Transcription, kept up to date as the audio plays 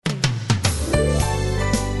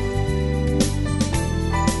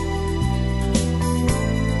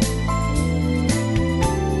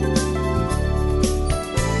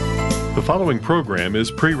following program is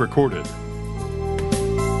pre-recorded.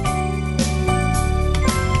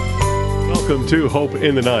 Welcome to Hope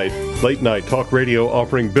in the Night, late night talk radio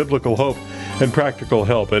offering biblical hope and practical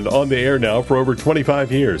help, and on the air now for over 25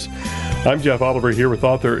 years. I'm Jeff Oliver here with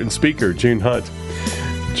author and speaker June Hunt.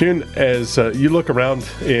 June, as you look around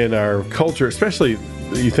in our culture, especially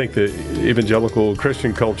you think the evangelical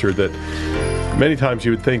Christian culture, that many times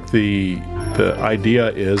you would think the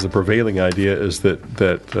prevailing idea is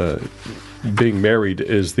that being married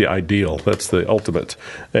is the ideal. That's the ultimate.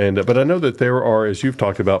 But I know that there are, as you've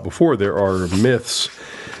talked about before, there are myths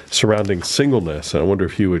surrounding singleness. And I wonder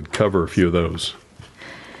if you would cover a few of those.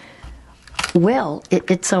 Well,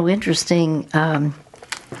 it's so interesting.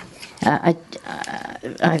 I've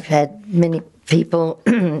had many people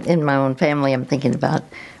in my own family. I'm thinking about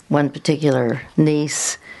one particular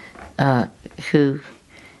niece who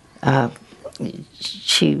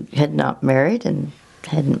she had not married and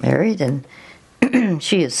hadn't married, and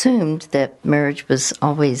she assumed that marriage was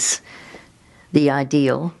always the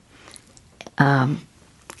ideal, and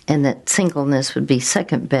that singleness would be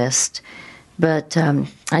second best. But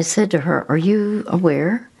I said to her, "Are you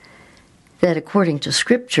aware that according to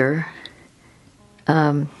Scripture,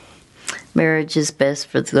 marriage is best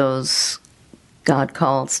for those God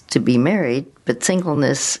calls to be married, but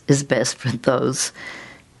singleness is best for those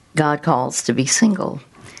God calls to be single?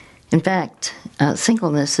 In fact,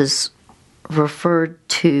 singleness is referred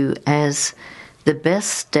to as the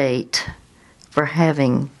best state for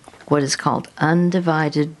having what is called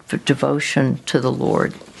undivided devotion to the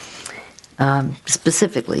Lord."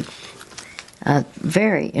 Specifically, a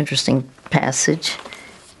very interesting passage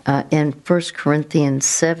in 1 Corinthians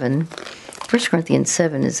 7. 1 Corinthians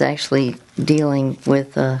 7 is actually dealing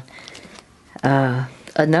with a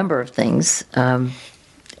number of things.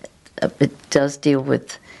 It does deal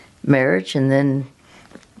with marriage, and then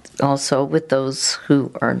also with those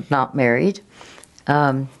who are not married.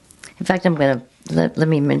 In fact, I'm going to let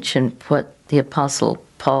me mention what the Apostle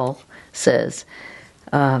Paul says.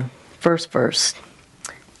 First verse.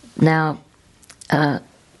 Now, it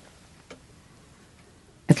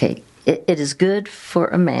is good for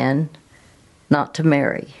a man not to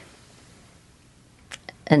marry,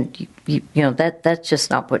 and you know that's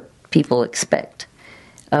just not what people expect.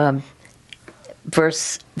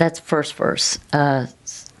 That's first verse,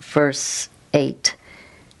 verse 8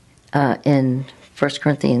 in 1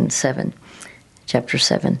 Corinthians 7, chapter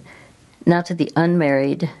 7. Now to the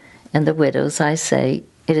unmarried and the widows I say,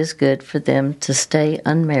 it is good for them to stay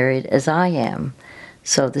unmarried as I am.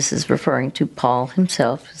 So this is referring to Paul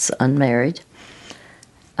himself as unmarried.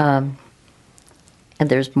 And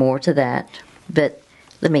there's more to that. But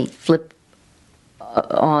let me flip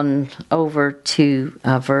on over to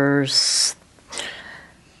verse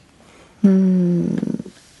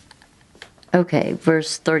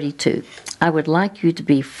 32. I would like you to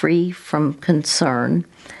be free from concern.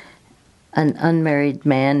 An unmarried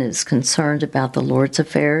man is concerned about the Lord's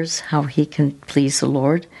affairs, how he can please the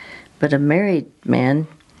Lord. But a married man,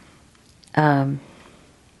 let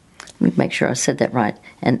me make sure I said that right.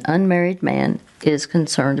 An unmarried man is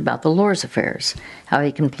concerned about the Lord's affairs, how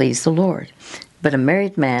he can please the Lord. But a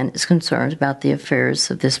married man is concerned about the affairs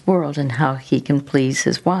of this world and how he can please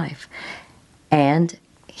his wife. And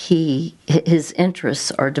his interests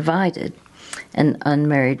are divided. An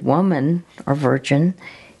unmarried woman or virgin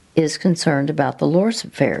is concerned about the Lord's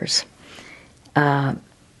affairs. And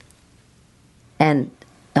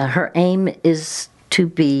her aim is to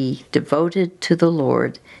be devoted to the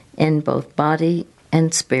Lord in both body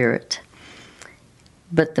and spirit.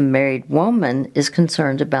 But the married woman is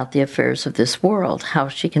concerned about the affairs of this world, how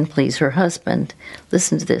she can please her husband.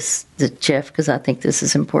 Listen to this, Jeff, because I think this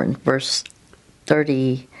is important. Verse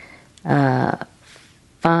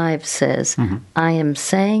 35 says, I am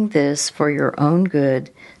saying this for your own good,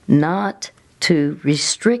 not to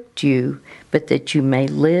restrict you, but that you may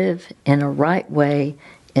live in a right way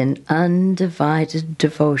in undivided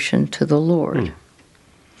devotion to the Lord.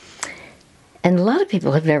 And a lot of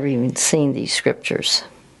people have never even seen these scriptures.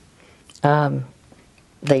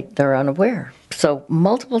 They're unaware. So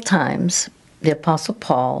multiple times, the Apostle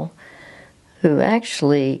Paul, who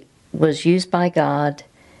actually was used by God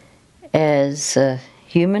as a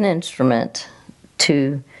human instrument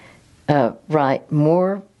to write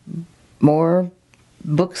more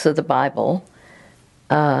books of the Bible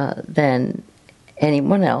than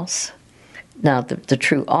anyone else. Now, the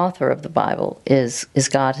true author of the Bible is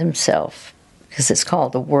God himself, because it's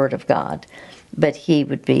called the Word of God. But he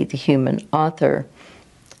would be the human author,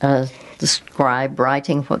 the scribe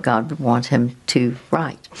writing what God would want him to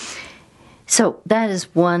write. So that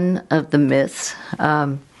is one of the myths.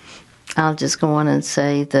 I'll just go on and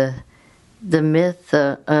say the myth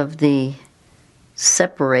of the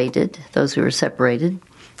separated, those who are separated,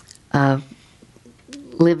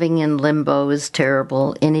 living in limbo is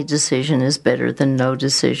terrible. Any decision is better than no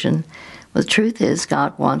decision. Well, the truth is,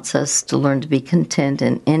 God wants us to learn to be content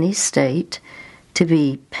in any state, to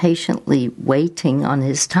be patiently waiting on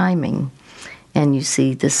His timing. And you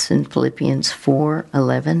see this in Philippians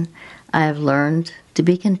 4:11. I have learned to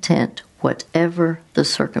be content, whatever the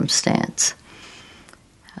circumstance.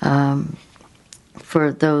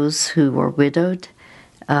 For those who are widowed,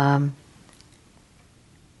 the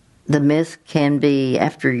myth can be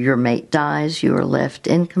after your mate dies, you are left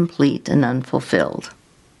incomplete and unfulfilled.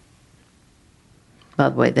 By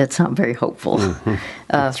the way, that's not very hopeful. Mm-hmm.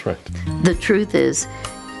 That's right. The truth is,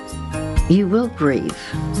 you will grieve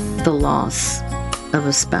the loss of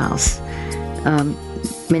a spouse,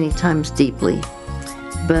 many times deeply.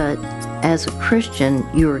 But as a Christian,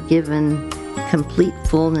 you are given complete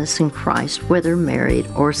fullness in Christ, whether married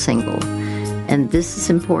or single. And this is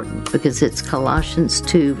important because it's Colossians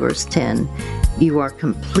 2, verse 10. You are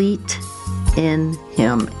complete in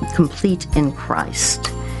Him, complete in Christ.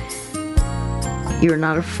 You're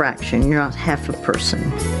not a fraction. You're not half a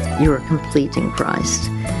person. You are complete in Christ.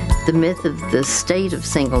 The myth of the state of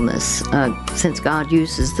singleness, since God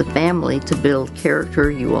uses the family to build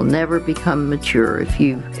character, you will never become mature if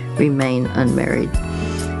you remain unmarried.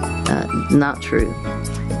 Not true.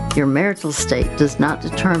 Your marital state does not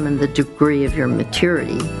determine the degree of your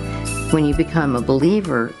maturity. When you become a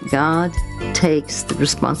believer, God takes the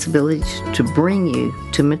responsibility to bring you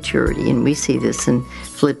to maturity. And we see this in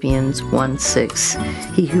Philippians 1:6.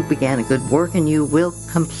 He who began a good work in you will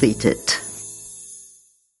complete it.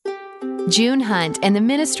 June Hunt and the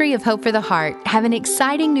Ministry of Hope for the Heart have an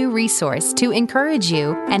exciting new resource to encourage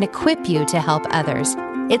you and equip you to help others.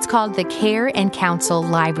 It's called the Care and Counsel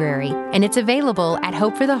Library, and it's available at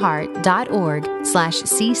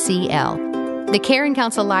hopefortheheart.org/CCL. The Care and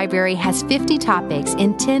Counsel Library has 50 topics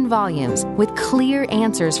in 10 volumes with clear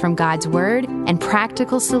answers from God's Word and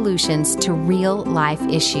practical solutions to real-life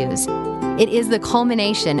issues. It is the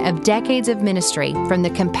culmination of decades of ministry from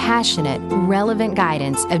the compassionate, relevant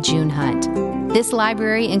guidance of June Hunt. This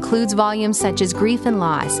library includes volumes such as Grief and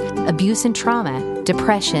Loss, Abuse and Trauma,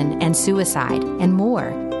 Depression and Suicide, and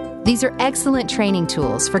more. These are excellent training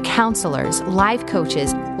tools for counselors, life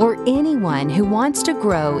coaches, or anyone who wants to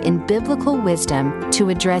grow in biblical wisdom to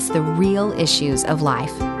address the real issues of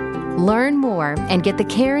life. Learn more and get the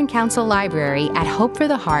Care and Counsel Library at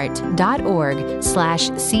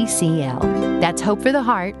hopefortheheart.org/CCL. That's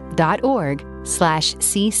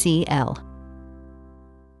hopefortheheart.org/CCL.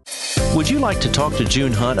 Would you like to talk to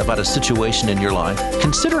June Hunt about a situation in your life?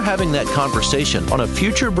 Consider having that conversation on a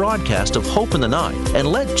future broadcast of Hope in the Night, and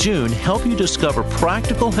let June help you discover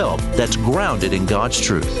practical help that's grounded in God's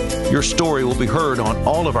truth. Your story will be heard on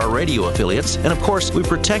all of our radio affiliates, and of course, we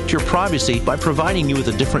protect your privacy by providing you with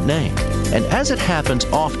a different name. And as it happens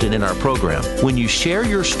often in our program, when you share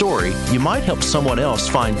your story, you might help someone else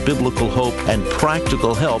find biblical hope and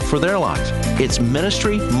practical help for their life. It's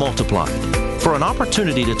ministry multiplied. For an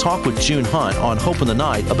opportunity to talk with June Hunt on Hope in the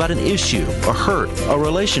Night about an issue, a hurt, a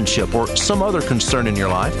relationship, or some other concern in your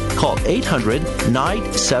life, call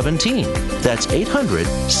 800-NIGHT-17. That's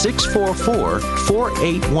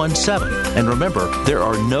 800-644-4817. And remember, there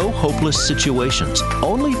are no hopeless situations,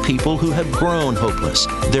 only people who have grown hopeless.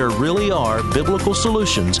 There really are biblical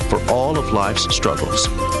solutions for all of life's struggles.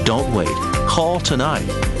 Don't wait. Call tonight.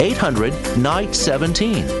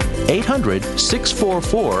 800-NIGHT-17.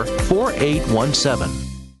 800-644-4817.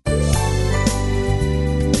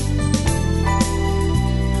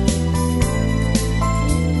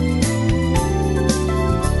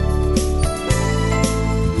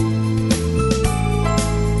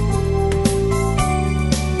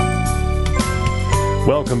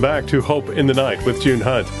 Welcome back to Hope in the Night with June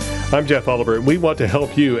Hunt. I'm Jeff Oliver, and we want to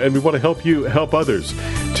help you, and we want to help you help others.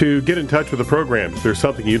 To get in touch with the program, if there's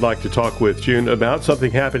something you'd like to talk with June about, something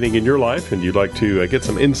happening in your life, and you'd like to get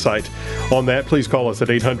some insight on that, please call us at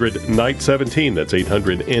 800-NIGHT-17. That's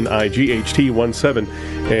 800-NIGHT-17.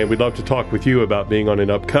 And we'd love to talk with you about being on an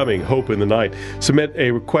upcoming Hope in the Night. Submit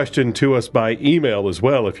a question to us by email as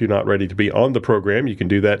well. If you're not ready to be on the program, you can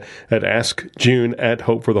do that at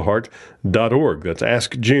askjune@hopefortheheart.org. That's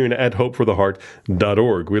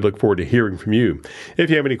askjune@hopefortheheart.org. We look forward to hearing from you. If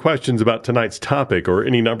you have any questions about tonight's topic or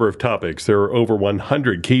any number of topics. There are over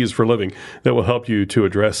 100 keys for living that will help you to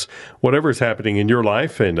address whatever is happening in your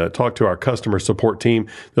life, and talk to our customer support team.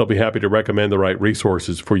 They'll be happy to recommend the right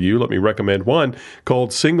resources for you. Let me recommend one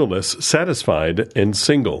called Singleness, Satisfied, and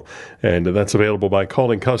Single. And that's available by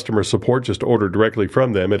calling customer support. Just order directly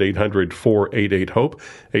from them at 800-488-HOPE,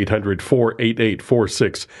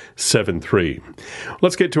 800-488-4673.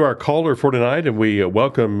 Let's get to our caller for tonight, and we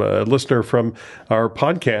welcome a listener from our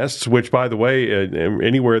podcasts, which, by the way,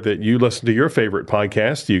 anywhere that you listen to your favorite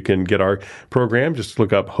podcast, you can get our program. Just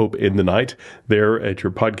look up Hope in the Night there at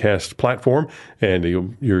your podcast platform, and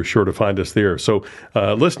you're sure to find us there. So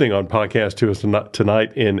listening on podcast to us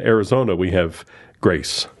tonight in Arizona, we have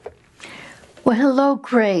Grace. Well, hello,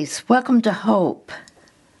 Grace. Welcome to Hope.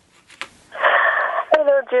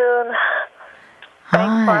 Hello, June.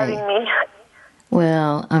 Thanks for having me.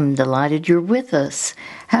 Well, I'm delighted you're with us.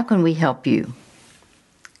 How can we help you?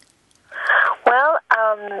 Well,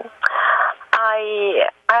 I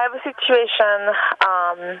have a situation.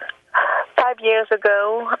 5 years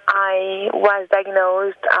ago, I was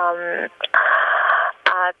diagnosed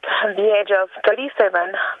at the age of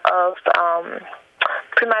 37 of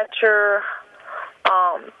premature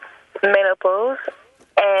menopause,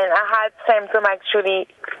 and I had symptoms actually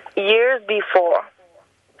years before.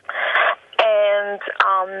 And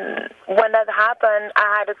when that happened,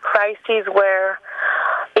 I had a crisis where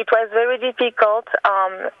it was very difficult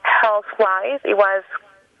health-wise. It was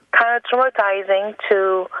kind of traumatizing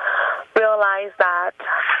to realize that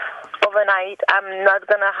overnight I'm not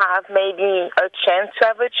going to have maybe a chance to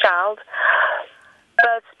have a child.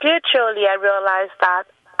 But spiritually, I realized that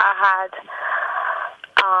I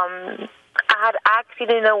had acted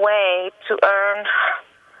in a way to earn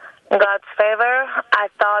God's favor. I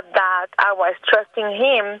thought that I was trusting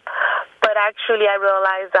Him, but actually I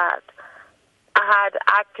realized that I had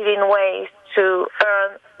acted in ways to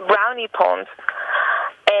earn brownie points.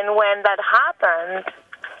 And when that happened,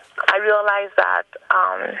 I realized that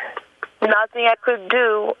nothing I could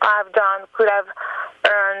do, I've done, could have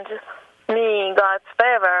earned me God's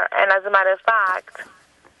favor. And as a matter of fact,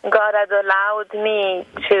 God had allowed me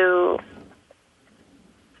to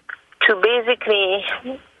basically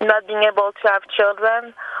not being able to have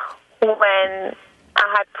children when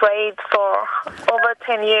I had prayed for over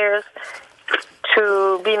 10 years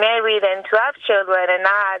to be married and to have children, and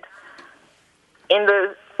I had, in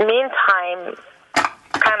the meantime,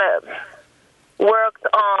 kind of worked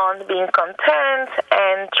on being content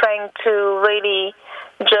and trying to really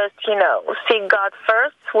just, seek God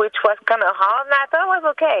first, which was kind of hard, and I thought I was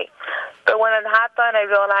okay. But when it happened, I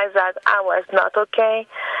realized that I was not okay.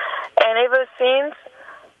 And ever since,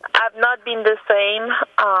 I've not been the same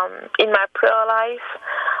in my prayer life.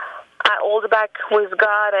 I hold back with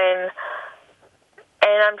God, and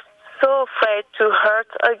I'm so afraid to hurt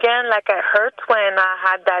again, like I hurt when I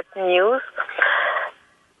had that news.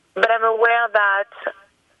 But I'm aware that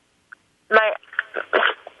my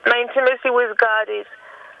intimacy with God is,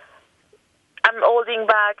 I'm holding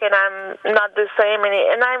back, and I'm not the same,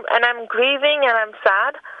 and I'm grieving, and I'm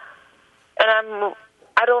sad, and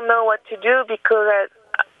I don't know what to do because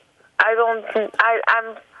I'm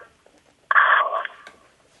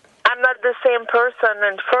not the same person,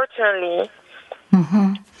 unfortunately.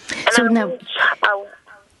 Mm-hmm. So now,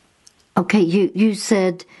 okay, you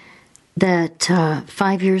said that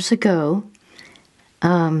 5 years ago,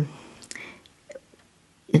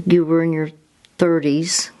 you were in your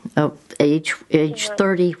 30s, age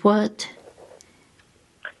 30 what?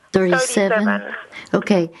 37?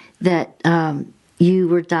 Okay, that you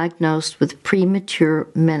were diagnosed with premature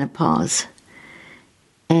menopause.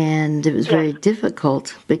 And it was very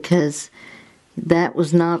difficult because that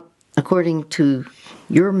was not according to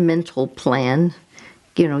your mental plan.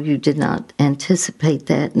 You did not anticipate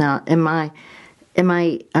that. Now,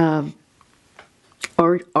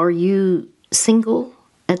 are you single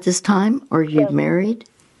at this time? Or are you married?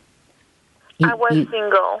 I was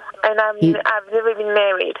single, and I've never been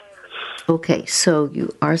married. Okay, so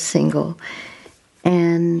you are single,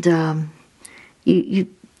 and it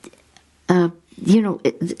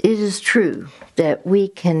is true that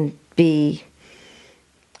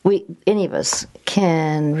any of us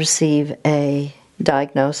can receive a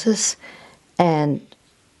diagnosis and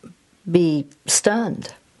be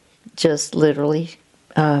stunned, just literally.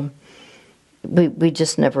 We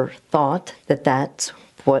just never thought that that's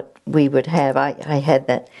what we would have. I had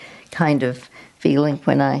that kind of feeling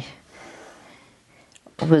when I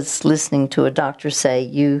was listening to a doctor say,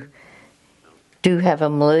 you do have a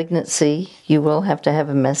malignancy, you will have to have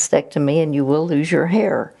a mastectomy, and you will lose your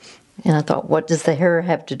hair. And I thought, what does the hair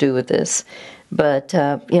have to do with this? But,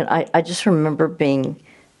 I just remember being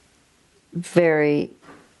very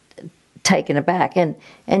taken aback. And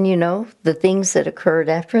the things that occurred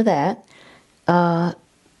after that, I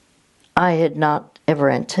had not ever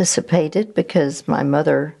anticipated, because my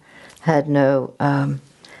mother had no,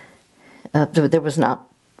 there was not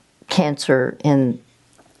cancer in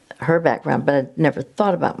her background, but I never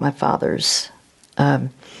thought about my father's,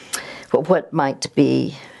 what might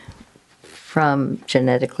be from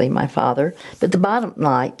genetically my father. But the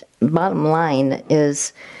bottom line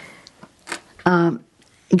is,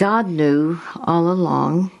 God knew all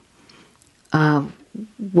along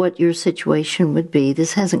what your situation would be.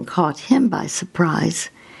 This hasn't caught him by surprise.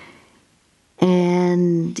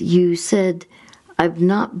 And you said, I've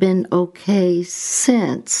not been okay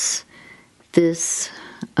since this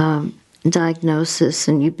diagnosis,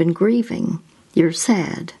 and you've been grieving. You're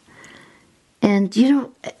sad. And,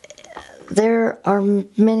 there are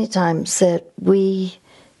many times that we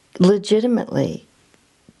legitimately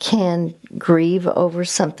can grieve over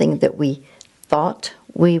something that we thought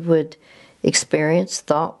we would experience,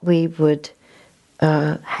 thought we would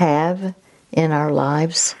have in our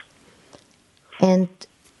lives. And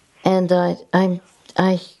I'm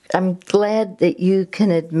glad that you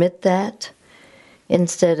can admit that,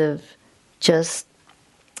 instead of just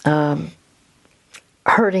hurting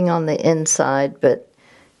on the inside, but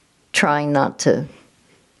trying not to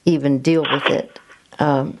even deal with it,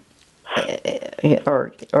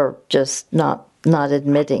 or just not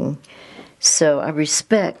admitting. So I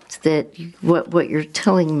respect that what you're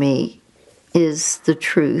telling me is the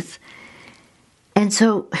truth. And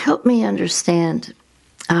so help me understand,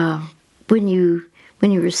 when you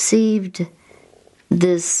received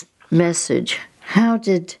this message,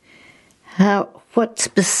 what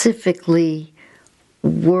specifically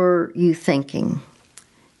were you thinking?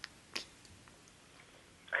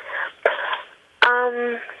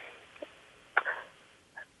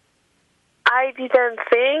 I didn't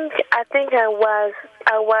think. I think I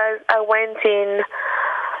went in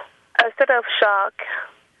a state of shock,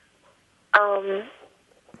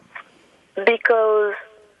 because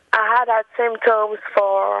I had symptoms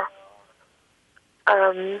for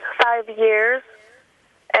 5 years,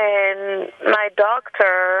 and my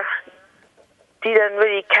doctor didn't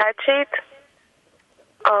really catch it.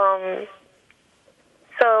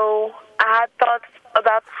 So I had thoughts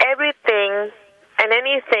about everything and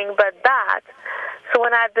anything but that. So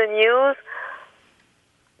when I had the news,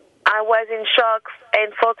 I was in shock,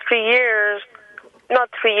 and for 3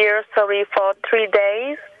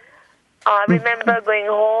 days, I remember going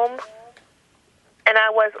home, and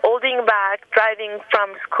I was holding back, driving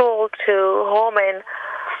from school to home, and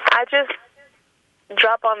I just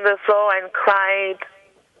dropped on the floor and cried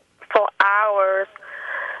for hours.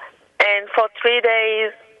 And for 3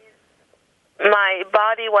 days, my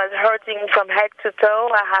body was hurting from head to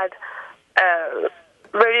toe. I had a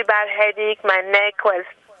very bad headache. My neck was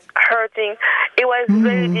hurting. It was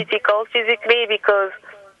very difficult physically, because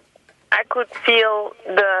I could feel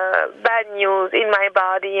the bad news in my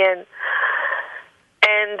body, and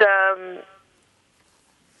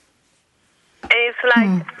it's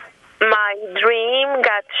like my dream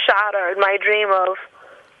got shattered. My dream of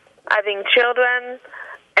having children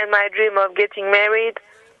and my dream of getting married.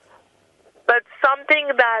 But something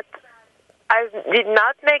that did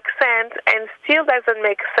not make sense and still doesn't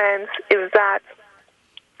make sense is that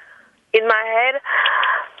in my head,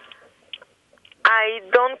 I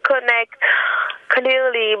don't connect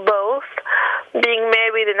clearly both being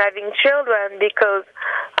married and having children, because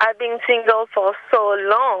I've been single for so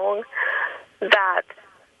long that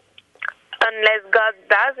unless God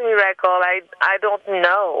does a miracle, I don't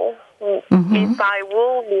know if I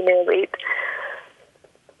will be married.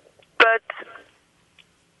 But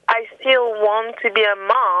I still want to be a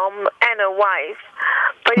mom and a wife.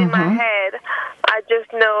 But in my head, I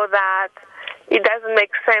just know that it doesn't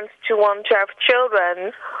make sense to want to have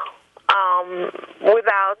children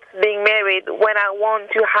without being married when I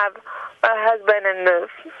want to have a husband and a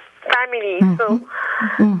family. So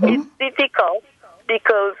it's difficult,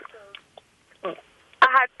 because I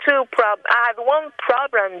had one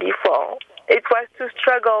problem before. It was to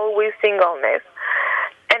struggle with singleness.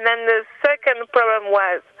 And then the second problem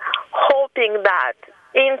was hoping that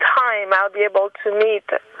in time I'll be able to meet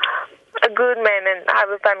a good man and have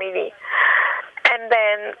a family. And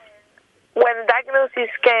then when the diagnosis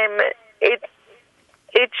came, it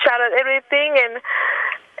shattered everything, and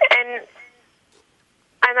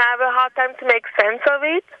I have a hard time to make sense of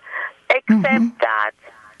it, except that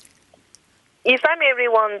if I marry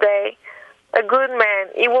one day a good man,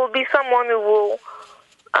 it will be someone who will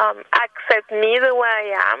accept me the way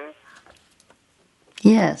I am,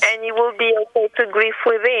 Yes. And it will be okay to grieve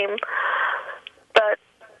with him. But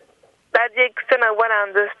that's the extent of what I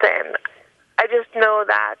understand. I just know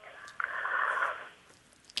that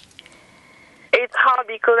it's hard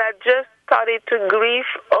because I just started to grieve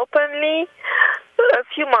openly a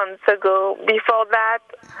few months ago. Before that,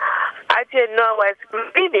 I didn't know I was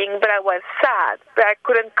grieving, but I was sad. But I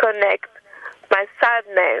couldn't connect my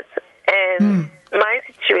sadness and my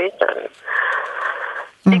situation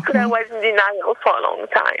because I was in denial for a long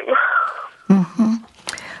time.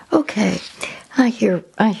 Okay, I hear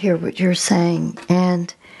what you're saying,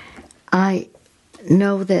 and I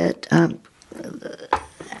know that.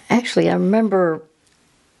 Actually, I remember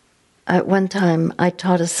at one time I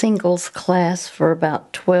taught a singles class for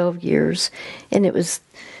about 12 years, and it was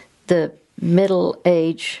the middle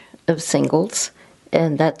age of singles,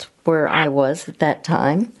 and that's where I was at that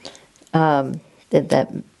time. At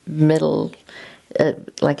that middle,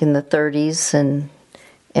 like in the 30s and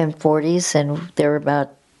 40s, and there were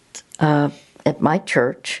about at my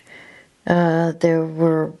church, there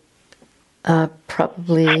were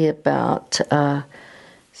probably about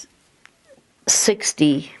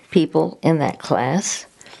 60 people in that class,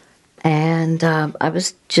 and I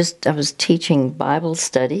was teaching Bible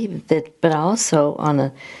study, but also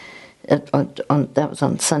that was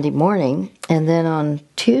on Sunday morning, and then on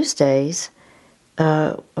Tuesdays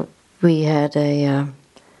we had a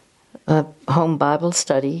home Bible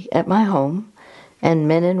study at my home, and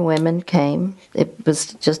men and women came. It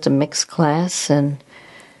was just a mixed class, and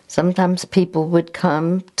sometimes people would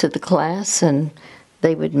come to the class and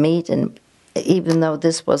they would meet, and even though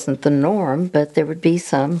this wasn't the norm, but there would be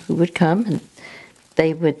some who would come and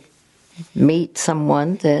they would meet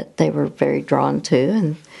someone that they were very drawn to,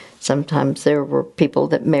 and sometimes there were people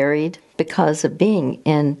that married because of being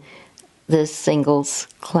in this singles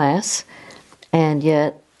class, and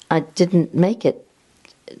yet I didn't make it.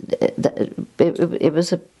 It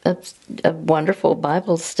was a wonderful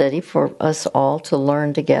Bible study for us all to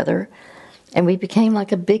learn together, and we became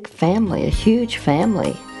like a big family, a huge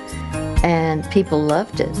family. And people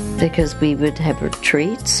loved it because we would have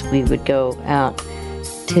retreats. We would go out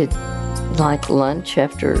to like lunch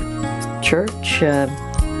after church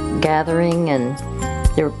gathering, and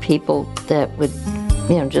there were people that would,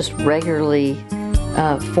 just regularly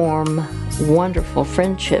form wonderful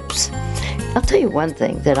friendships. I'll tell you one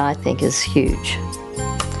thing that I think is huge.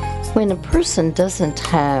 When a person doesn't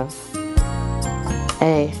have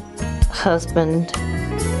a husband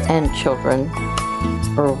and children,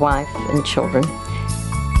 or a wife and children,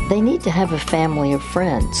 they need to have a family of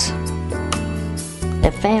friends.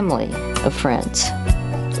 A family of friends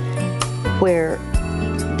where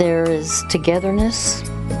there is togetherness,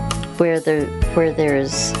 where there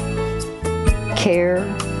is care,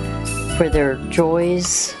 where there are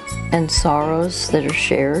joys and sorrows that are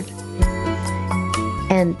shared.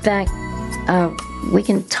 And in fact, we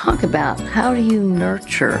can talk about how do you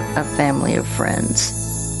nurture a family of friends.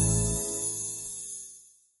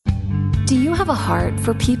 Do you have a heart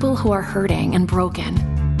for people who are hurting and broken?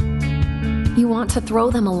 You want to throw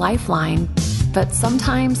them a lifeline, but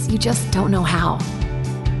sometimes you just don't know how.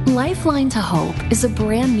 Lifeline to Hope is a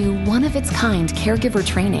brand new one-of-its-kind caregiver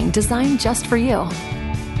training designed just for you.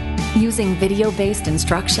 Using video-based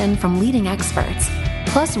instruction from leading experts,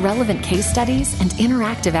 plus relevant case studies and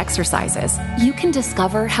interactive exercises, you can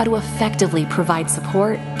discover how to effectively provide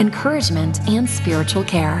support, encouragement, and spiritual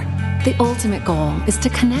care. The ultimate goal is to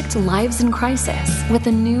connect lives in crisis with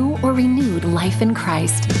a new or renewed life in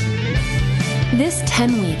Christ. This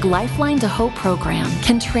 10-week Lifeline to Hope program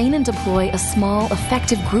can train and deploy a small,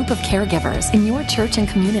 effective group of caregivers in your church and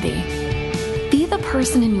community. Be the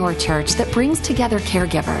person in your church that brings together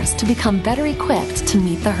caregivers to become better equipped to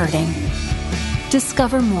meet the hurting.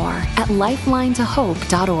 Discover more at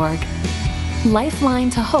lifelinetohope.org.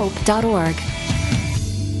 lifelinetohope.org.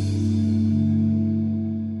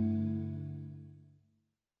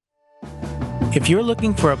 If you're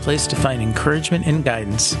looking for a place to find encouragement and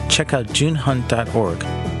guidance, check out junehunt.org.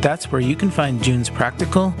 That's where you can find June's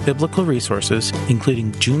practical, biblical resources,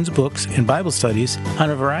 including June's books and Bible studies on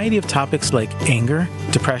a variety of topics like anger,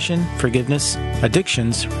 depression, forgiveness,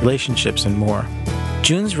 addictions, relationships, and more.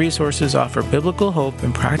 June's resources offer biblical hope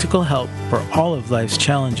and practical help for all of life's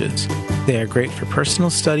challenges. They are great for personal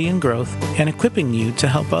study and growth and equipping you to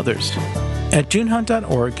help others. At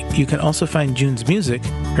junehunt.org, you can also find June's music,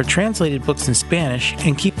 her translated books in Spanish,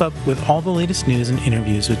 and keep up with all the latest news and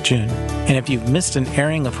interviews with June. And if you've missed an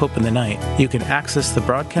airing of Hope in the Night, you can access the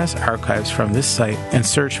broadcast archives from this site and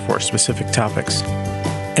search for specific topics.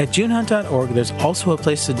 At junehunt.org, there's also a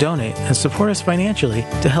place to donate and support us financially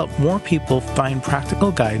to help more people find practical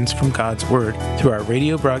guidance from God's Word through our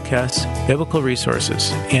radio broadcasts, biblical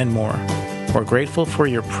resources, and more. We're grateful for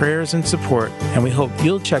your prayers and support, and we hope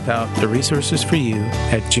you'll check out the resources for you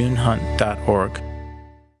at junehunt.org.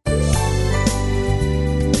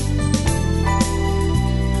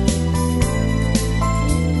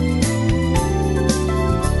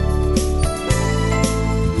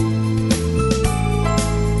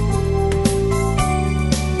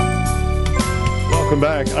 Welcome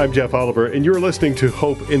back. I'm Jeff Oliver, and you're listening to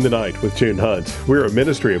Hope in the Night with June Hunt. We're a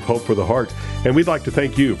ministry of Hope for the Heart, and we'd like to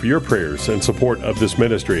thank you for your prayers and support of this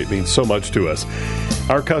ministry. It means so much to us.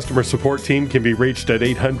 Our customer support team can be reached at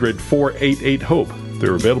 800-488-HOPE.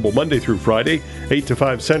 They're available Monday through Friday, 8 to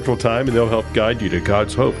 5 Central Time, and they'll help guide you to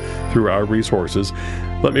God's hope through our resources.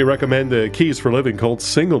 Let me recommend the Keys for Living called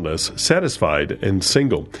Singleness, Satisfied, and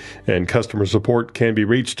Single. And customer support can be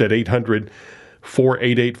reached at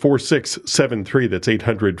 800-488-4673. That's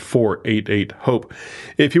 800-488-HOPE.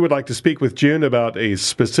 If you would like to speak with June about a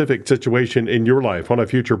specific situation in your life on a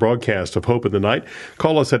future broadcast of Hope in the Night,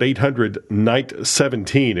 call us at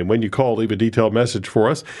 800-NIGHT-17. And when you call, leave a detailed message for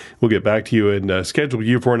us. We'll get back to you and schedule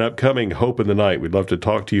you for an upcoming Hope in the Night. We'd love to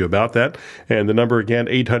talk to you about that. And the number again,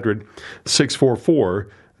 800-644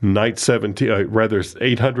 Night 17,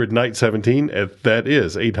 800 Night 17. That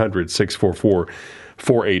is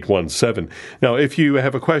 800-644-4817. Now, if you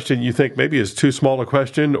have a question you think maybe is too small a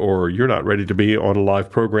question or you're not ready to be on a live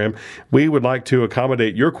program, we would like to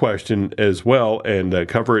accommodate your question as well and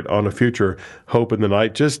cover it on a future Hope in the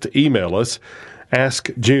Night. Just email us.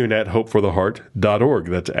 AskJune@hopefortheheart.org.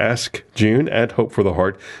 That's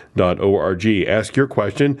AskJune@hopefortheheart.org. Ask your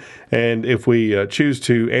question, and if we choose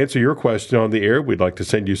to answer your question on the air, we'd like to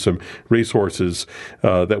send you some resources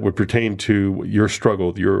that would pertain to your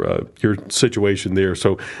struggle, your situation there.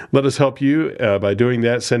 So let us help you by doing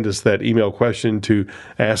that. Send us that email question to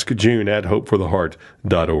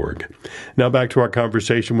AskJune@hopefortheheart.org. Now back to our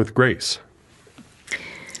conversation with Grace.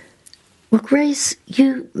 Well, Grace,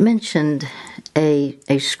 you mentioned a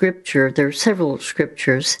scripture. There are several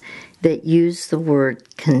scriptures that use the word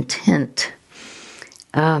content.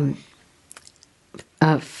 1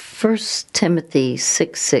 Timothy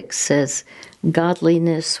 6:6 says,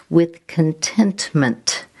 "Godliness with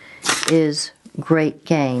contentment is great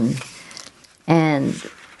gain." And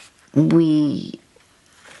we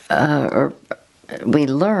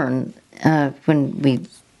learn when we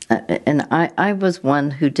and I was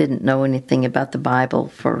one who didn't know anything about the Bible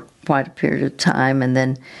for quite a period of time, and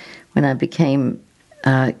then when I became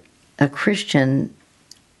a Christian,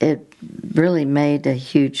 it really made a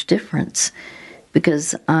huge difference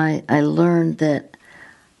because I learned that,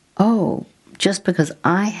 just because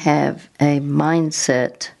I have a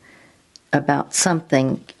mindset about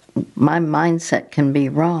something, my mindset can be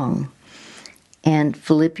wrong. And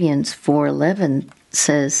Philippians 4:11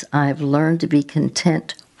 says, "I've learned to be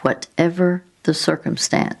content whatever the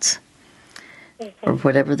circumstance," or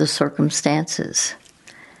whatever the circumstances.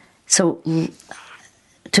 So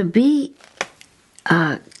to be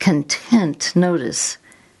content, notice,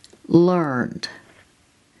 learned.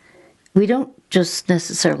 We don't just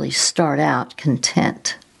necessarily start out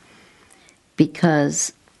content,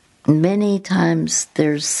 because many times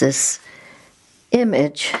there's this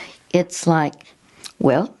image. It's like,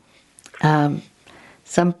 well,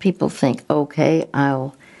 some people think, okay,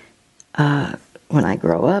 I'll when I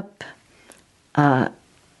grow up,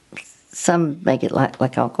 some make it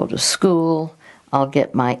like I'll go to school, I'll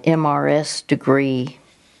get my MRS degree,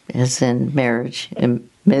 as in marriage, and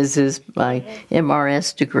Mrs. my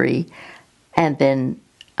MRS degree, and then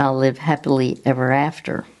I'll live happily ever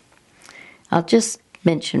after. I'll just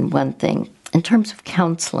mention one thing. In terms of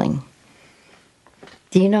counseling,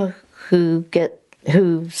 do you know who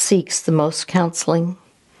seeks the most counseling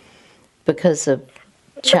because of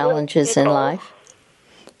challenges in life?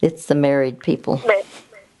 It's the married people.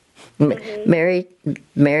 Married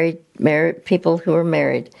people who are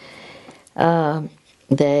married.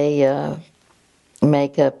 They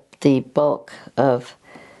make up the bulk of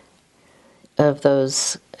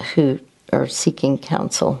those who are seeking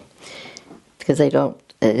counsel because they don't.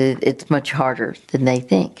 It's much harder than they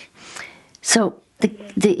think. So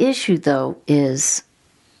the issue, though, is.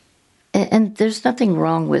 And there's nothing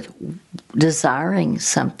wrong with desiring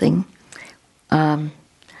something,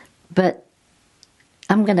 but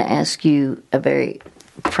I'm going to ask you a very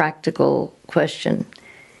practical question.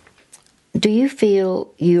 Do you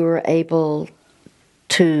feel you are able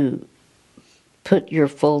to put your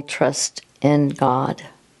full trust in God?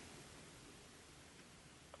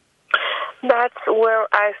 That's where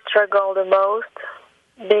I struggle the most,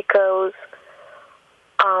 because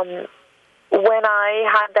when I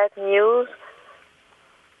had that news,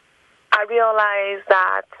 I realized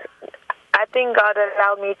that I think God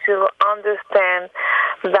allowed me to understand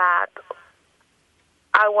that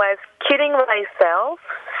I was kidding myself,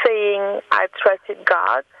 saying I trusted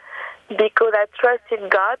God, because I trusted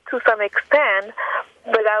God to some extent,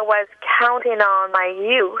 but I was counting on my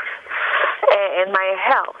youth and my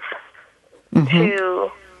health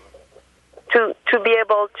to be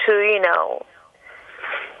able to, you know,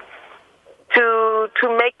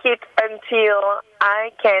 to make it until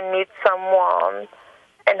I can meet someone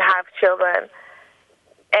and have children.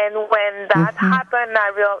 And when that happened,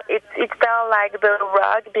 it felt like the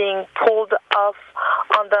rug being pulled off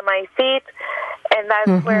under my feet, and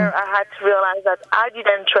that's where I had to realize that I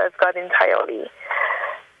didn't trust God entirely.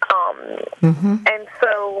 And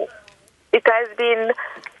so it has been,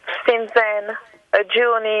 since then, a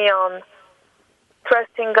journey on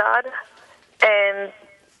trusting God. And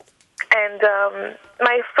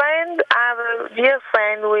my friend, I have a dear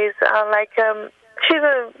friend who is she's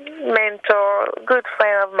a mentor, good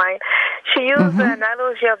friend of mine. She used the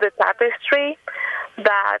analogy of the tapestry,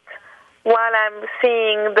 that while I'm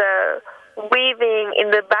seeing the weaving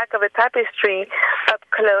in the back of the tapestry up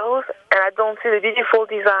close, and I don't see the beautiful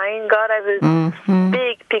design, God has a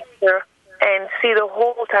big picture and see the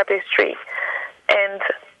whole tapestry. And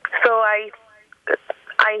so I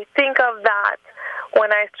think of that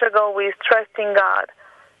when I struggle with trusting God.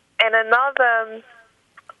 And another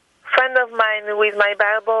friend of mine who is my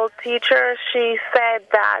Bible teacher, she said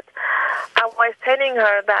that I was telling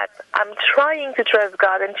her that I'm trying to trust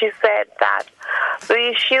God, and she said that the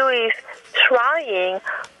issue is trying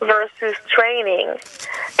versus training.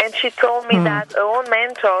 And she told me that her own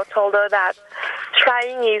mentor told her that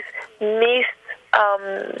trying is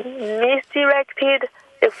misdirected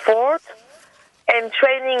effort, and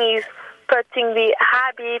training is putting the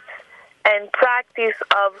habits and practice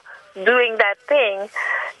of doing that thing.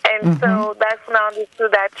 And so that's when I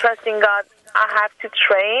understood that trusting God, I have to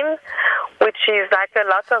train, which is like a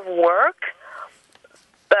lot of work,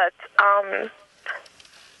 but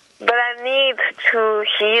I need to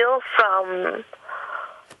heal from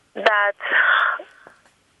that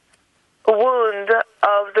wound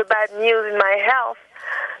of the bad news in my health,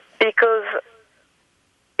 because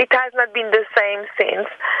it has not been the same since.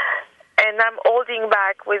 And I'm holding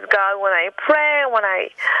back with God when I pray,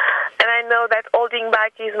 and I know that holding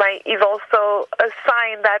back is also a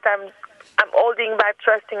sign that I'm holding back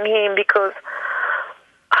trusting Him, because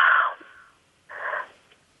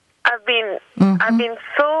I've been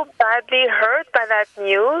so badly hurt by that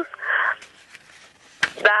news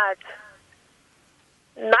that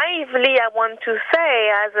naively I want to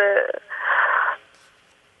say,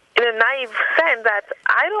 in a naive sense, that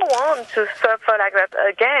I don't want to suffer like that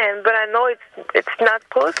again, but I know it's not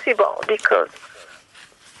possible, because,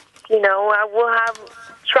 you know, I will have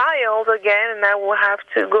trials again, and I will have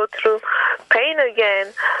to go through pain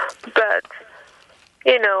again. But,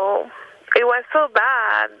 you know, it was so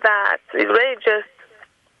bad that it really just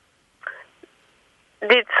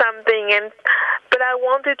did something. But I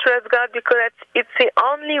want to trust God, because it's the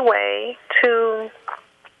only way to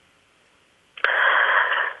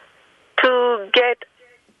get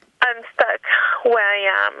unstuck where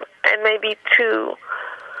I am, and maybe to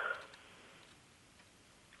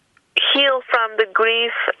heal from the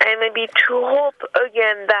grief, and maybe to hope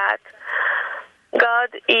again that God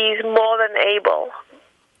is more than able.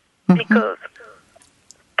 Because,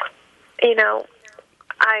 you know,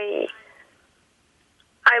 I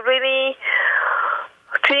really,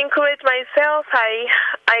 to encourage myself,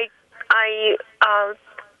 I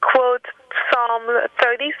quote Psalm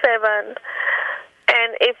 37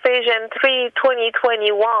 and Ephesians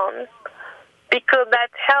 3:20-21, because that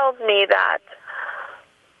tells me that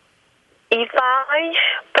if I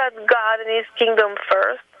put God and His kingdom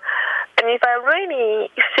first, and if I really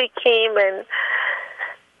seek Him and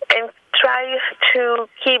try to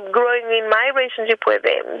keep growing in my relationship with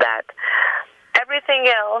Him, that everything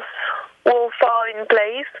else will fall in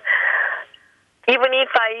place. Even if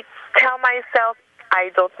I tell myself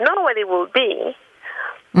I don't know what it will be,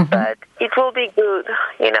 but it will be good,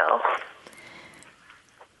 you know.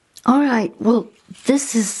 All right. Well,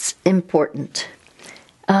 this is important.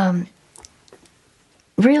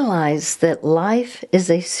 Realize that life is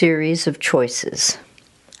a series of choices.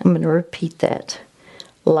 I'm going to repeat that.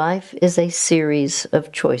 Life is a series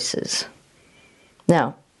of choices.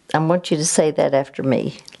 Now, I want you to say that after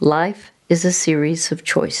me. Life is a series of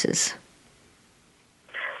choices.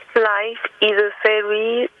 Life is a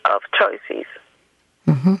series of choices.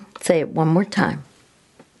 Say it one more time.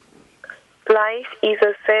 life is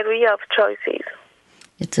a series of choices.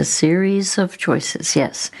 It's a series of choices,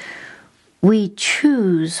 yes. We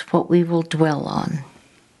choose what we will dwell on.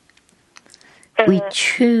 We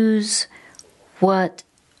choose what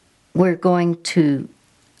we're going to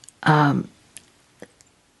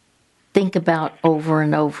think about over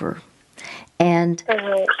and over. And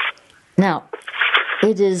now,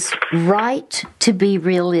 it is right to be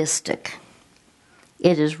realistic.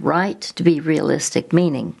 It is right to be realistic,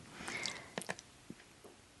 meaning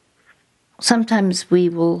sometimes we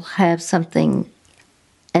will have something,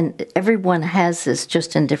 and everyone has this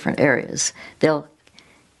just in different areas. They'll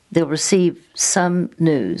receive some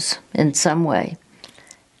news in some way,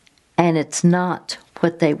 and it's not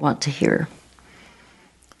what they want to hear.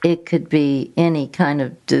 It could be any kind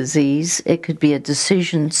of disease. It could be a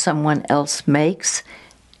decision someone else makes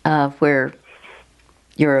where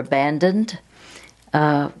you're abandoned,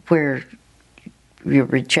 where you're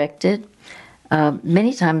rejected.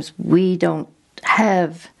 Many times we don't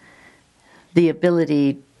have the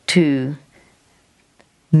ability to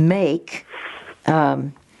make,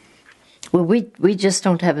 we just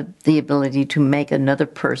don't have the ability to make another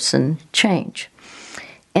person change.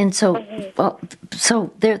 And so, so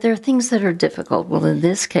there are things that are difficult. Well, in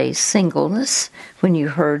this case, singleness, when you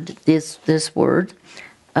heard this word,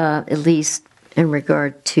 at least in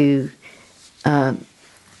regard to the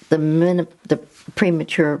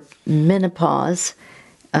premature menopause,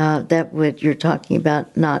 you're talking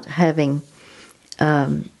about not having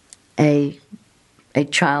a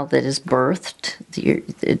child that is birthed.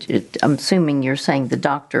 I'm assuming you're saying the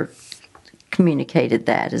doctor communicated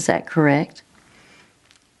that. Is that correct?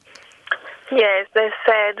 Yes, they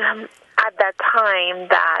said at that time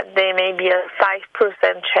that there may be a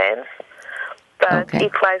 5% chance, but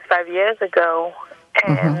it was 5 years ago,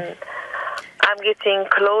 and I'm getting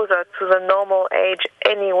closer to the normal age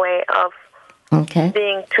anyway of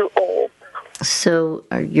being too old. So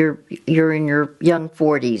you're in your young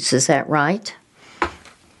 40s, is that right?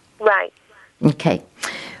 Right. Okay.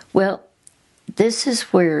 Well, this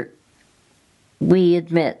is where we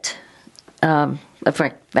admit,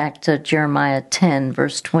 back to Jeremiah 10,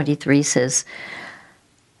 verse 23 says,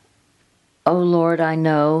 "O Lord, I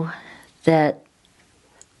know that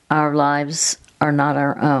our lives are not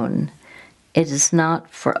our own. It is not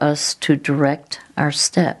for us to direct our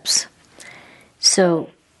steps." So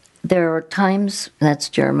there are times, that's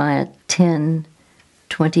Jeremiah 10,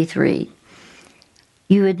 23,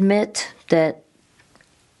 you admit that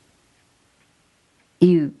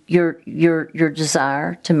your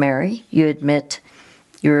desire to marry, you admit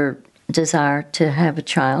your desire to have a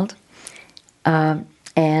child,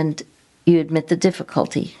 and you admit the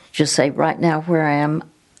difficulty. Just say, right now where I am,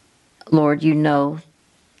 Lord, you know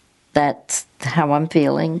that's how I'm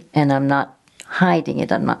feeling, and I'm not hiding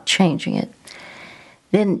it, I'm not changing it.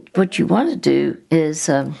 Then what you want to do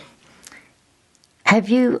is, have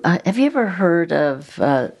you ever heard of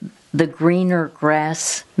the greener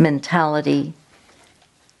grass mentality?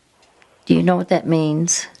 Do you know what that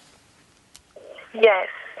means? Yes.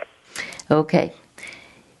 Okay.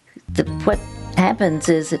 What happens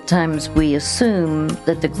is at times we assume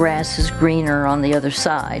that the grass is greener on the other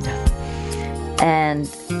side.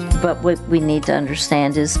 But what we need to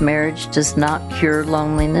understand is marriage does not cure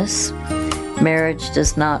loneliness. Marriage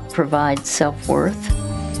does not provide self-worth.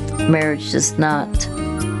 Marriage does not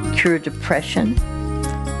cure depression.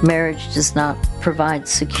 Marriage does not provide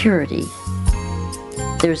security.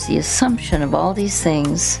 There's the assumption of all these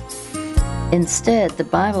things. Instead, the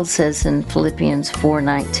Bible says in Philippians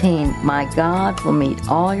 4:19, "My God will meet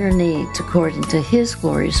all your needs according to His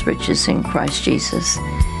glorious riches in Christ Jesus."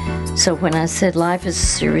 So when I said life is a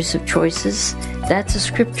series of choices, that's a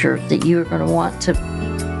scripture that you're going to want to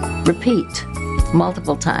repeat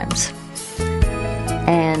multiple times.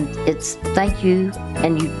 And it's thank you,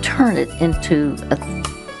 and you turn it into a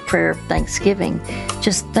prayer of thanksgiving.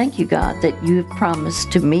 Just thank you, God, that you have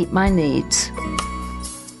promised to meet my needs.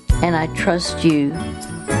 And I trust you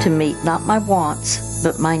to meet not my wants,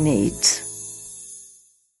 but my needs.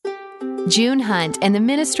 June Hunt and the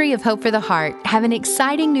Ministry of Hope for the Heart have an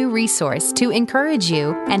exciting new resource to encourage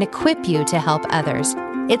you and equip you to help others.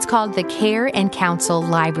 It's called the Care and Counsel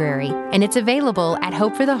Library, and it's available at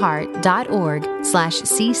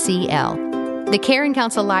hopefortheheart.org/CCL. The Care and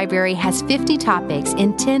Counsel Library has 50 topics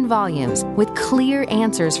in 10 volumes with clear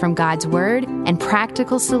answers from God's Word and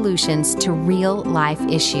practical solutions to real-life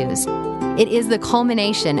issues. It is the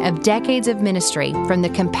culmination of decades of ministry from the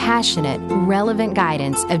compassionate, relevant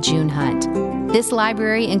guidance of June Hunt. This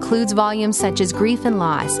library includes volumes such as Grief and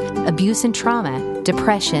Loss, Abuse and Trauma,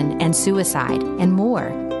 Depression and Suicide, and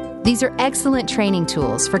more. These are excellent training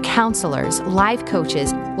tools for counselors, life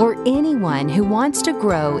coaches, or anyone who wants to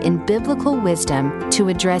grow in biblical wisdom to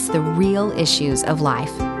address the real issues of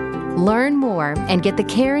life. Learn more and get the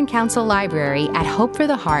Care and Counsel Library at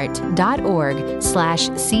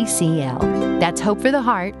hopefortheheart.org/CCL. That's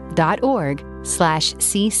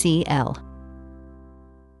hopefortheheart.org/CCL.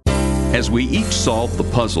 As we each solve the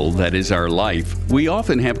puzzle that is our life, we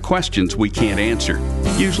often have questions we can't answer.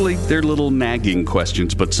 Usually they're little nagging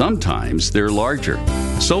questions, but sometimes they're larger.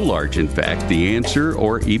 So large, in fact, the answer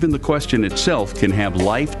or even the question itself can have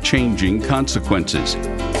life-changing consequences.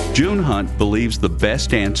 June Hunt believes the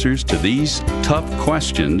best answers to these tough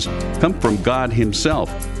questions come from God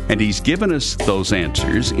Himself, and He's given us those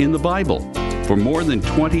answers in the Bible. For more than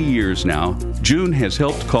 20 years now, June has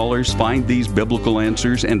helped callers find these biblical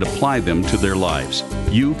answers and apply them to their lives.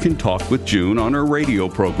 You can talk with June on her radio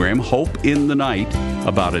program, Hope in the Night,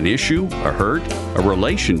 about an issue, a hurt, a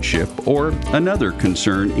relationship, or another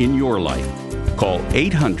concern in your life. Call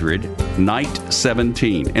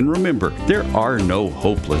 800-NIGHT-17. And remember, there are no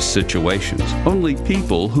hopeless situations, only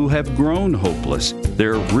people who have grown hopeless.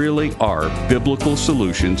 There really are biblical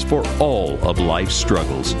solutions for all of life's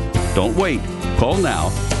struggles. Don't wait. Call now,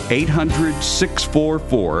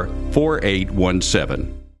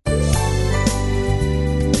 800-644-4817.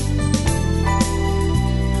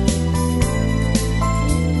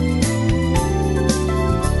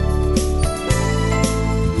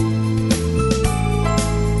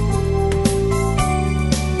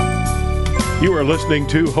 You are listening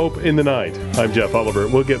to Hope in the Night. I'm Jeff Oliver.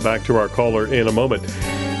 We'll get back to our caller in a moment.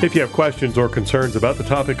 If you have questions or concerns about the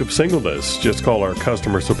topic of singleness, just call our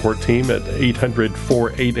customer support team at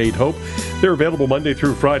 800-488-HOPE. They're available Monday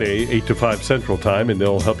through Friday, 8 to 5 Central Time, and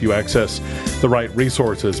they'll help you access the right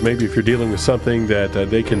resources. Maybe if you're dealing with something that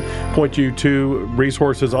they can point you to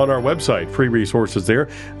resources on our website, free resources there,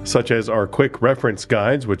 such as our quick reference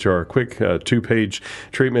guides, which are a quick 2-page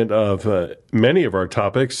treatment of many of our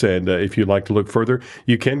topics. And if you'd like to look further,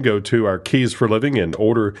 you can go to our Keys for Living and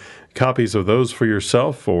order copies of those for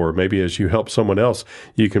yourself, or maybe as you help someone else,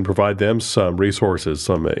 you can provide them some resources,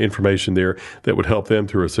 some information there that would help them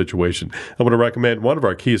through a situation. I want to recommend one of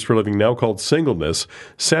our Keys for Living now called Singleness,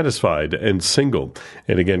 Satisfied and Single.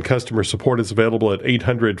 And again, customer support is available at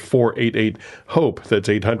 800-488-HOPE. That's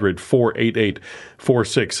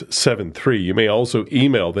 800-488-4673. You may also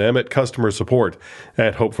email them at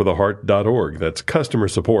customersupport@hopefortheheart.org. That's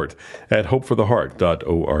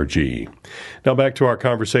customersupport@hopefortheheart.org. Now back to our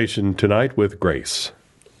conversation tonight with Grace.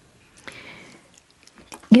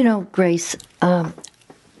 You know, Grace, I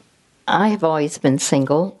have always been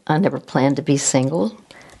single. I never planned to be single.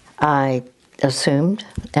 I assumed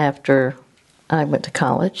after I went to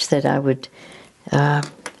college that I would get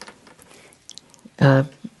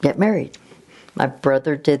married. My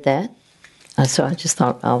brother did that, so I just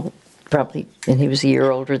thought I'll probably, and he was a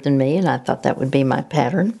year older than me, and I thought that would be my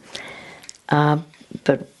pattern.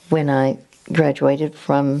 But when I graduated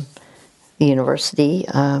from the university,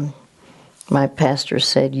 my pastor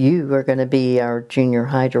said, "You are going to be our junior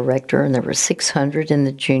high director," and there were 600 in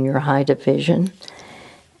the junior high division,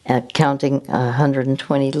 counting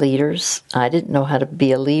 120 leaders. I didn't know how to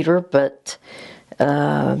be a leader, but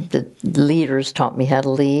the leaders taught me how to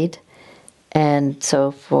lead. And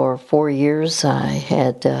so for 4 years, I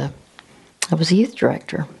was a youth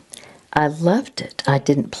director. I loved it. I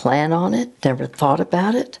didn't plan on it, never thought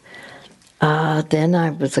about it. Then I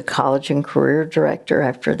was a college and career director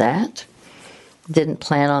after that. Didn't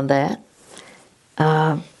plan on that.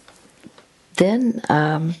 Then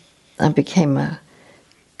I became a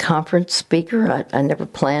conference speaker. I never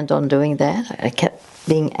planned on doing that. I kept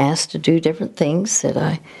being asked to do different things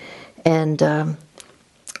and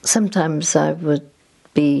sometimes I would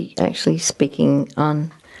be actually speaking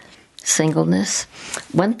on singleness.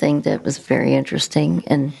 One thing that was very interesting,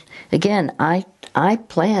 and again, I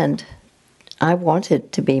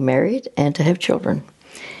wanted to be married and to have children.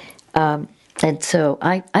 And so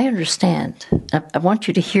I understand. I want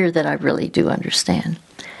you to hear that I really do understand.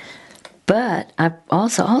 But I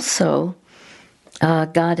also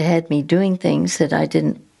God had me doing things that I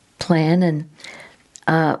didn't plan, and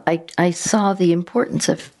I saw the importance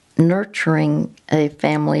of nurturing a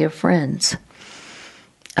family of friends.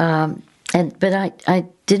 But I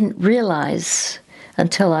didn't realize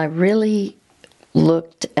until I really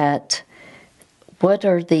looked at what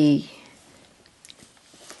are the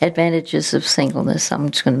advantages of singleness.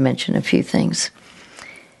 I'm just going to mention a few things.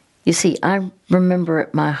 You see, I remember in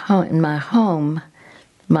my home,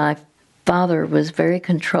 my father was very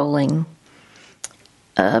controlling,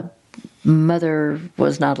 mother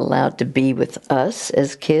was not allowed to be with us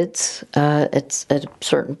as kids. At a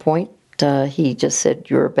certain point, he just said,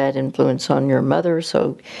 "You're a bad influence on your mother."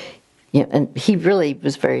 So, and he really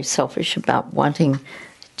was very selfish about wanting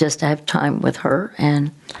just to have time with her.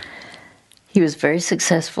 And he was very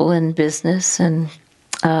successful in business, and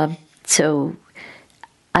so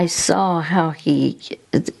I saw how he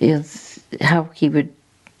would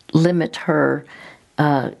limit her,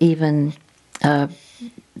 even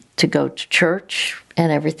to go to church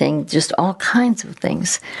and everything, just all kinds of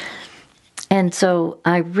things. And so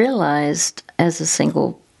I realized, as a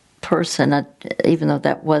single person, even though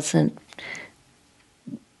that wasn't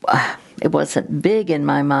big in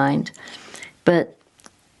my mind, but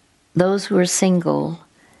those who are single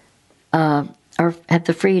have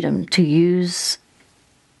the freedom to use,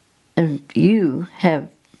 and you have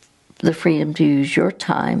the freedom to use your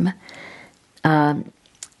time in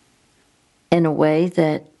a way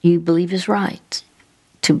that you believe is right,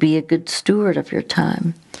 to be a good steward of your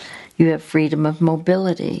time. You have freedom of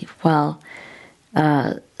mobility while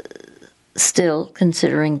still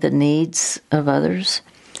considering the needs of others.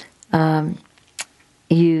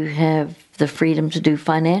 You have the freedom to do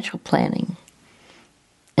financial planning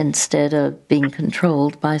instead of being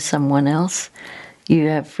controlled by someone else. You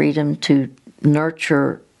have freedom to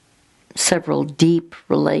nurture several deep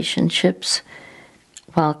relationships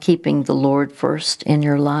while keeping the Lord first in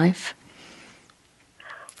your life.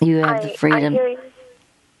 You have the freedom. I hear you.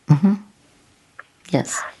 Mm-hmm.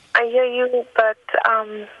 Yes. I hear you, but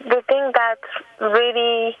the thing that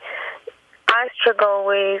really I struggle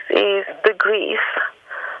with is the grief,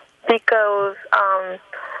 because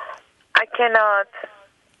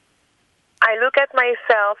I look at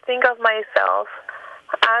myself, think of myself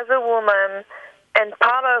as a woman, and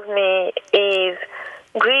part of me is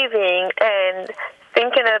grieving and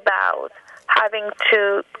thinking about having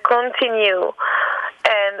to continue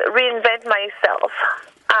and reinvent myself,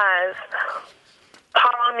 as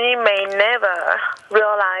part of me may never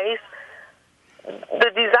realize the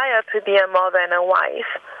desire to be a mother and a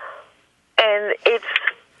wife. And it's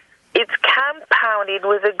compounded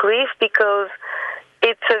with a grief because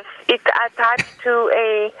it's attached to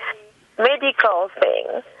a medical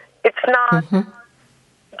thing. It's not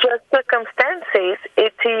just circumstances.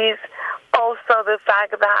 It is also the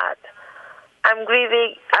fact that I'm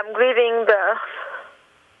grieving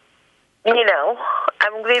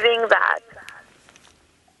that.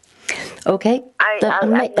 Okay. I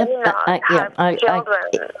may not have children,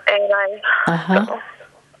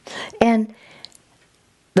 And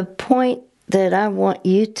the point that I want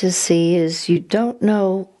you to see is you don't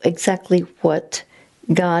know exactly what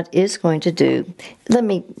God is going to do. Let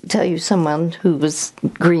me tell you someone who was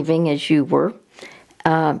grieving as you were,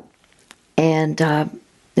 and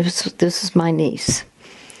this is my niece.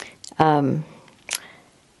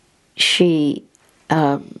 She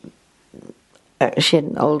had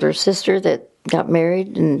an older sister that got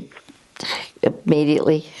married and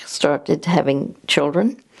immediately started having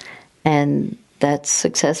children, and that's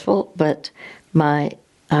successful. But my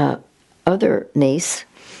other niece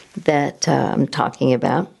that I'm talking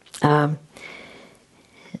about,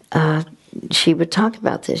 she would talk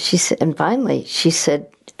about this. She said, and finally she said,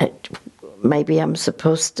 "Maybe am I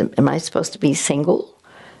supposed to be single?"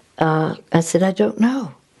 I said, "I don't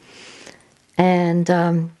know." And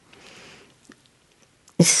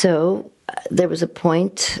so there was a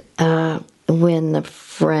point when a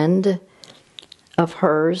friend of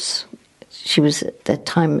hers, she was at that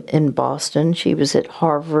time in Boston, she was at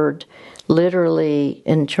Harvard, literally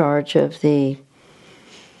in charge of the,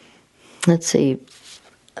 the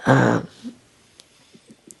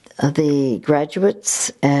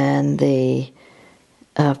graduates and the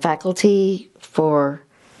faculty for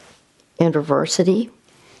InterVarsity.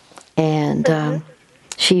 And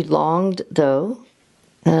she longed, though,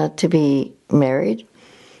 to be married.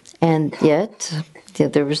 And yet,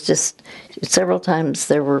 there was just several times,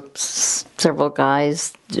 there were several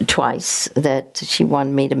guys, twice, that she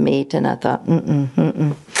wanted me to meet, and I thought,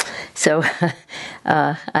 So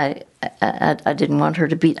I didn't want her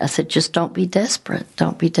to be. I said, just don't be desperate.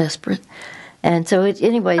 Don't be desperate. And so,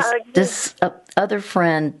 anyways, this other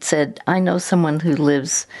friend said, I know someone who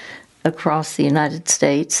lives across the United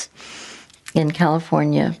States in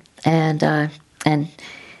California, and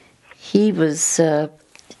he was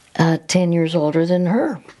 10 years older than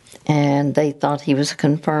her, and they thought he was a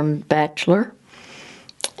confirmed bachelor,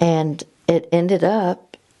 and it ended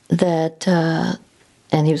up that,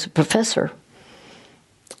 and he was a professor,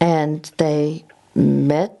 and they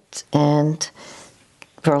met, and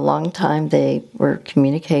for a long time they were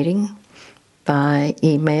communicating by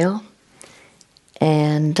email,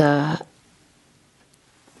 and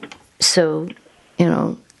so,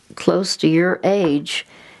 close to your age,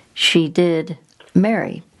 she did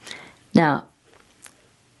marry. Now,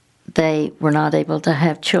 they were not able to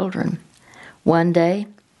have children. One day,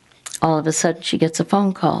 all of a sudden, she gets a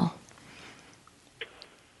phone call.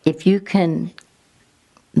 If you can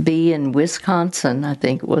be in Wisconsin, I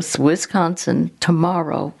think it was Wisconsin,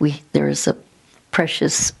 tomorrow, there is a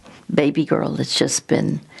precious baby girl that's just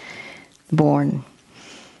been born.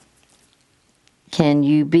 Can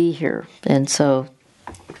you be here? And so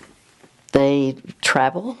they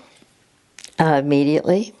travel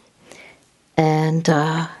immediately, and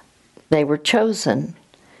they were chosen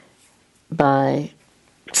by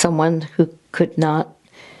someone a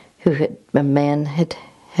man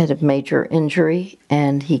had a major injury,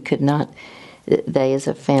 and he could not, they as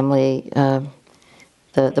a family,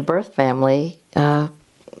 the birth family,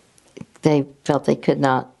 they felt they could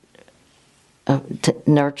not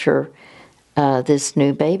nurture this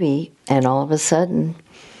new baby, and all of a sudden,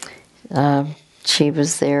 she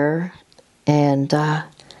was there and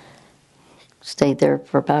stayed there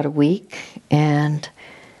for about a week, and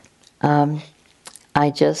I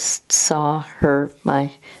just saw her,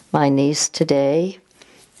 my niece today,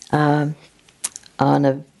 on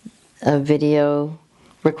a video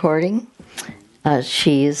recording.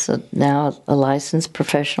 She is now a licensed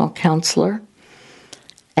professional counselor,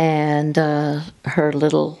 and her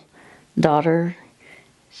little daughter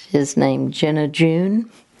is named Jenna June,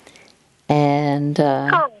 and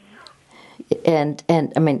I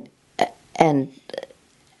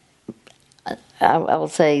will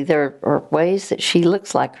say there are ways that she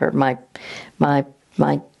looks like her. My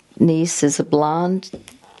niece is a blonde.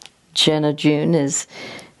 Jenna June is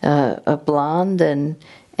a blonde, and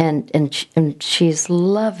she's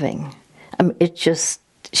loving. It just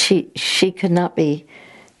she could not be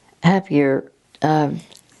happier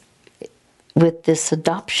with this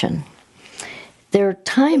adoption. There are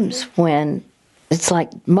times when it's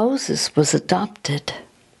like Moses was adopted,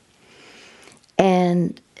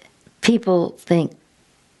 and people think,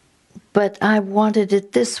 but I wanted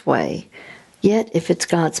it this way. Yet, if it's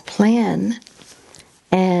God's plan,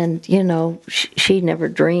 and, she never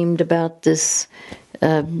dreamed about this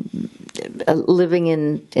living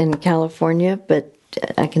in California, but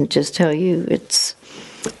I can just tell you it's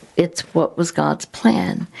what was God's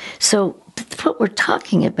plan. So what we're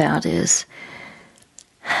talking about is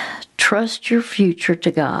trust your future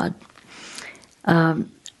to God.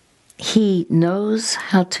 He knows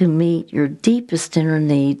how to meet your deepest inner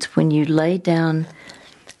needs when you lay down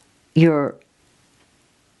your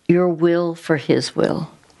will for His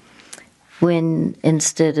will. When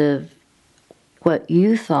instead of what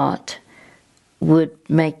you thought would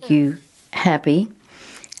make you happy,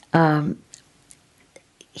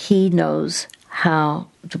 He knows how.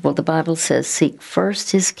 Well, the Bible says, seek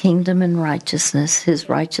first His kingdom and righteousness, His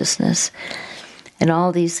righteousness, and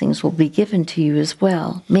all these things will be given to you as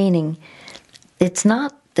well. Meaning, it's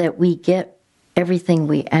not that we get everything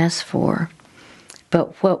we ask for,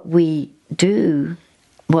 but what we do,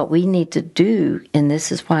 what we need to do, and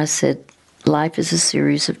this is why I said life is a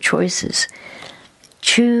series of choices.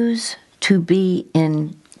 Choose to be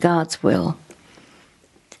in God's will.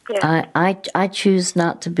 Yeah. I choose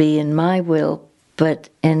not to be in my will, but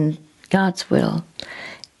in God's will.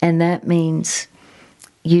 And that means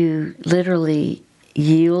you literally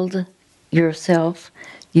yield yourself,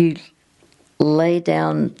 you lay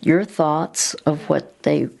down your thoughts of what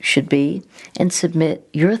they should be, and submit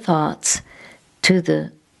your thoughts to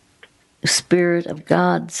the Spirit of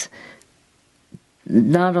God's,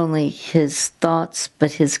 not only His thoughts,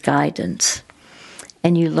 but His guidance.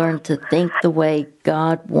 And you learn to think the way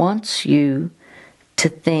God wants you to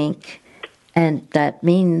think, and that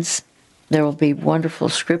means there will be wonderful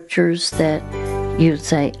scriptures that you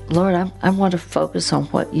say, Lord, I want to focus on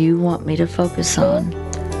what you want me to focus on.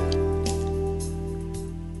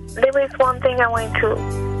 There is one thing I want to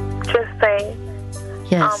just say.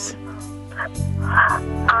 Yes.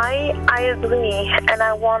 I agree, and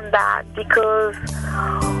I want that, because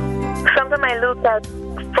sometimes I look at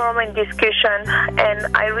forum and discussion and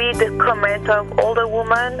I read the comments of older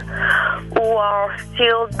women who are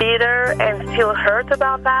still bitter and still hurt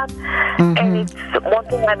about that. Mm-hmm. And it's one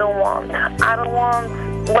thing I don't want. I don't want,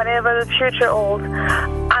 whatever the future holds,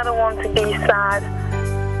 I don't want to be sad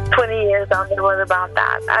 20 years down the road about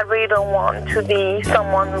that. I really don't want to be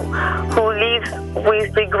someone who lives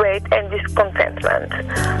with regret and discontentment.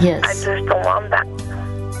 Yes. I just don't want that.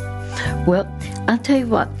 Well, I'll tell you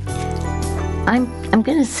what. I'm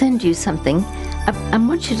going to send you something. I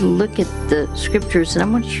want you to look at the scriptures, and I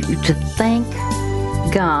want you to thank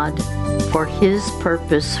God for His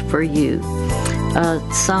purpose for you.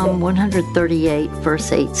 Psalm 138,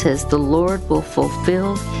 verse 8 says, "The Lord will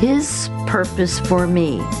fulfill His purpose for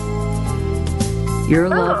me. Your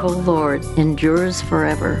love, O Lord, endures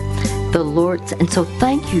forever." The Lord, and so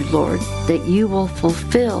thank you, Lord, that you will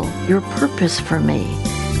fulfill your purpose for me.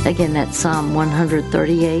 Again, that's Psalm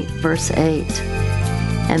 138, verse 8.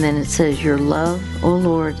 And then it says, "Your love, O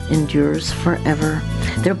Lord, endures forever."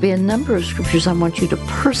 There'll be a number of scriptures I want you to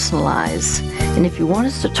personalize. And if you want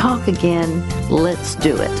us to talk again, let's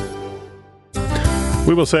do it.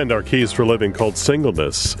 We will send our keys for living called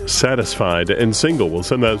Singleness, Satisfied, and Single. We'll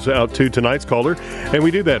send those out to tonight's caller, and we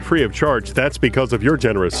do that free of charge. That's because of your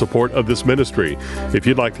generous support of this ministry. If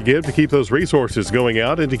you'd like to give to keep those resources going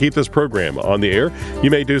out and to keep this program on the air, you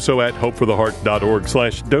may do so at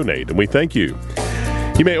hopefortheheart.org/donate, and we thank you.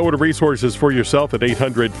 You may order resources for yourself at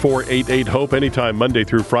 800-488-HOPE anytime Monday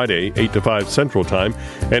through Friday, 8 to 5 Central Time.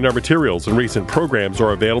 And our materials and recent programs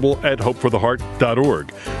are available at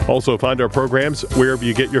hopefortheheart.org. Also find our programs wherever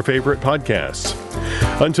you get your favorite podcasts.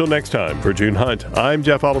 Until next time, for June Hunt, I'm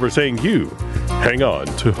Jeff Oliver saying you hang on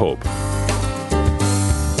to hope.